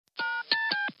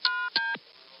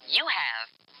You have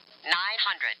 937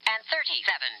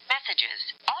 messages,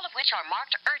 all of which are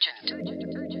marked urgent.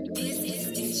 This is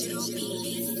Digital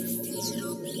Beats.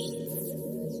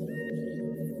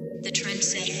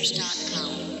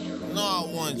 TheTrendsetters.com. No, I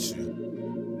want you.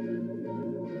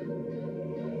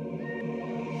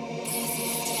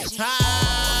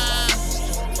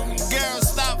 Girl,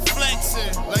 stop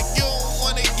flexing like you don't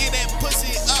wanna get that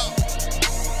pussy up.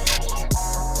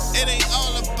 It ain't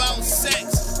all about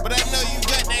sex, but I know you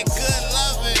got that good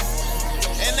loving,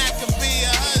 and I could be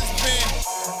your husband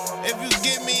if you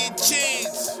give me a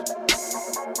chance.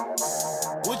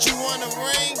 What you want, a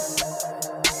ring?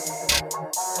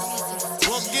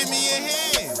 Well, give me your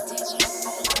hand.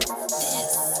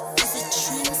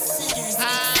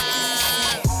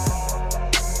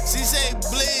 She say,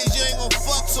 Blizz, you ain't gon'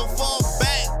 fuck, so fall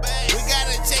back. We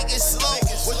gotta take it slow.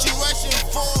 What you rushing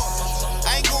for?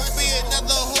 I ain't gon' be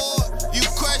another whore. You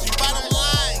crush bottom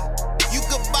line. You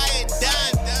could buy a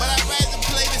dime, but I'd rather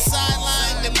play the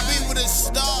sideline than be with a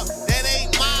star that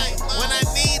ain't mine when I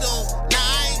need them. Now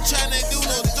I ain't tryna do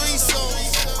no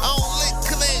threesomes. I don't lick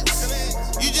clips.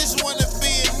 You just wanna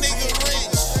be a nigga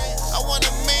rich. I want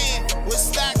a man with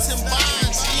stocks and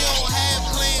bonds. You don't have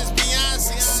plans beyond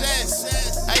success.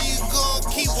 How you gon'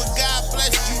 keep what God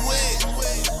blessed you with?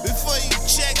 Before you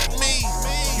check me,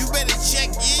 you better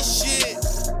check your shit.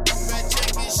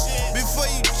 Before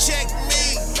you check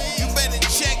me, you better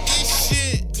check your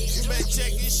shit.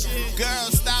 Girl,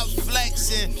 stop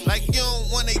flexing like you don't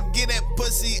wanna get that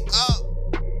pussy up.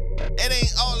 It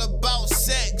ain't all about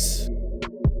sex,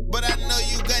 but I know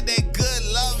you got that good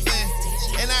loving,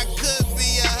 and I could be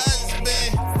your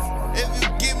husband if you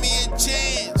give me a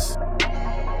chance.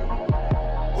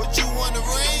 What you want, a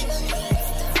ring?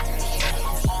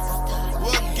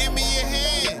 Well, give me your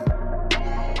hand.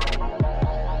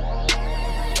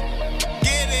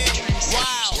 Get it?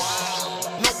 Wow.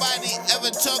 Nobody ever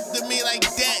talked to me like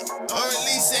that, or at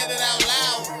least said it out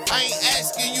loud. I ain't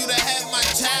asking you to have my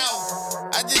child.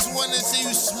 I just wanna see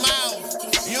you smile.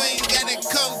 You ain't gotta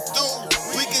come through.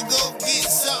 We can go get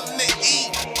something to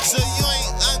eat, so you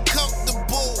ain't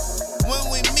uncomfortable when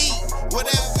we meet.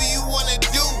 Whatever you wanna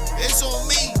do, it's on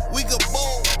me. We could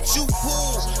bowl, shoot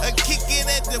pool, or kick it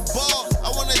at the bar. I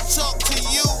wanna talk to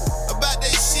you about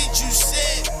that shit you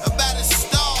said about a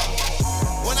star.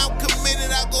 When I'm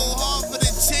committed, I go hard for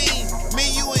the team. Me,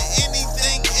 you, and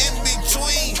anything in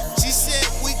between. She said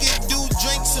we could do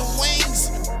drinks and wings,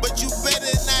 but you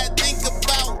better not think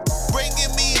about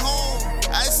bringing me home.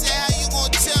 I said, how you gonna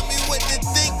tell me what to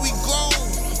think? We grown.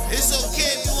 It's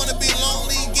okay if you wanna be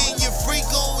lonely, getting your freak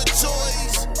on with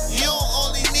toys. You don't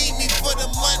only need me for the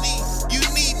money. You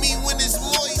need me when it's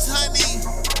moist, honey.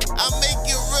 I make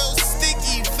it real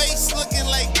sticky, face looking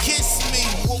like kiss me.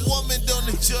 What woman don't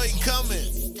enjoy coming?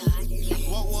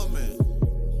 What woman?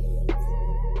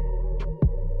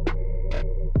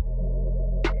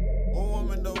 What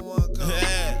woman don't want to come?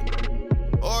 Yeah.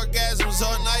 Orgasms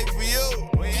all night for you.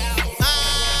 We out.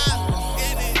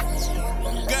 Get it?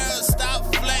 Girl,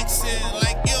 stop flexing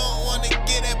like you don't want to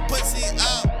get that pussy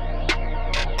up.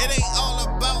 It ain't all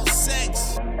about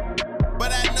sex,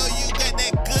 but I know you got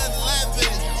that good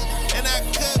loving, and I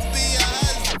could be your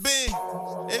husband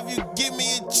if you give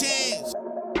me a chance.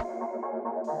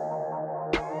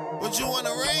 What you want,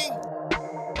 a ring?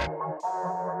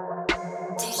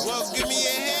 Well, give me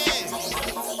your hand.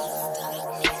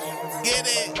 Get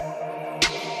it?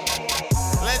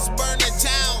 Let's burn the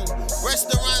town.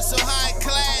 Restaurant so high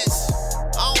class,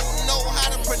 I don't know how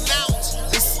to pronounce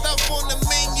the stuff on the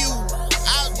menu.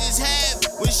 I'll just have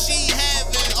what she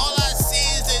having. All I see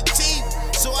is her teeth,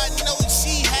 so I know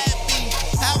she happy.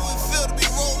 How it feel to be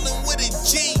rolling with a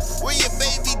G? Where your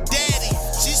baby daddy?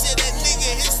 She said that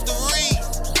nigga history.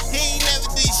 He ain't never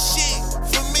did shit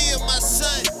for me or my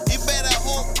son. You better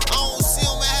hope I don't see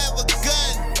him have a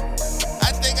gun. I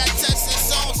think I touched the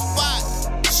soft spot.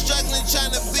 Struggling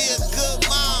trying to be a good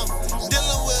mom.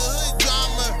 Dealing with hood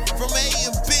drama from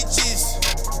hating bitches.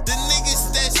 The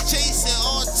niggas that's chasing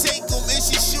all take them and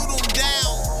she shoot them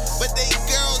down. But they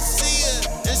girls see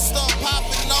her and start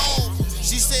popping off.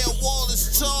 She say a wall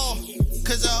is tall,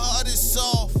 cause her heart is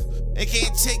soft and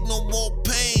can't take no more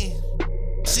pain.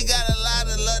 She got a lot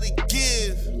of love to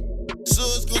give, so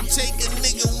it's gonna take a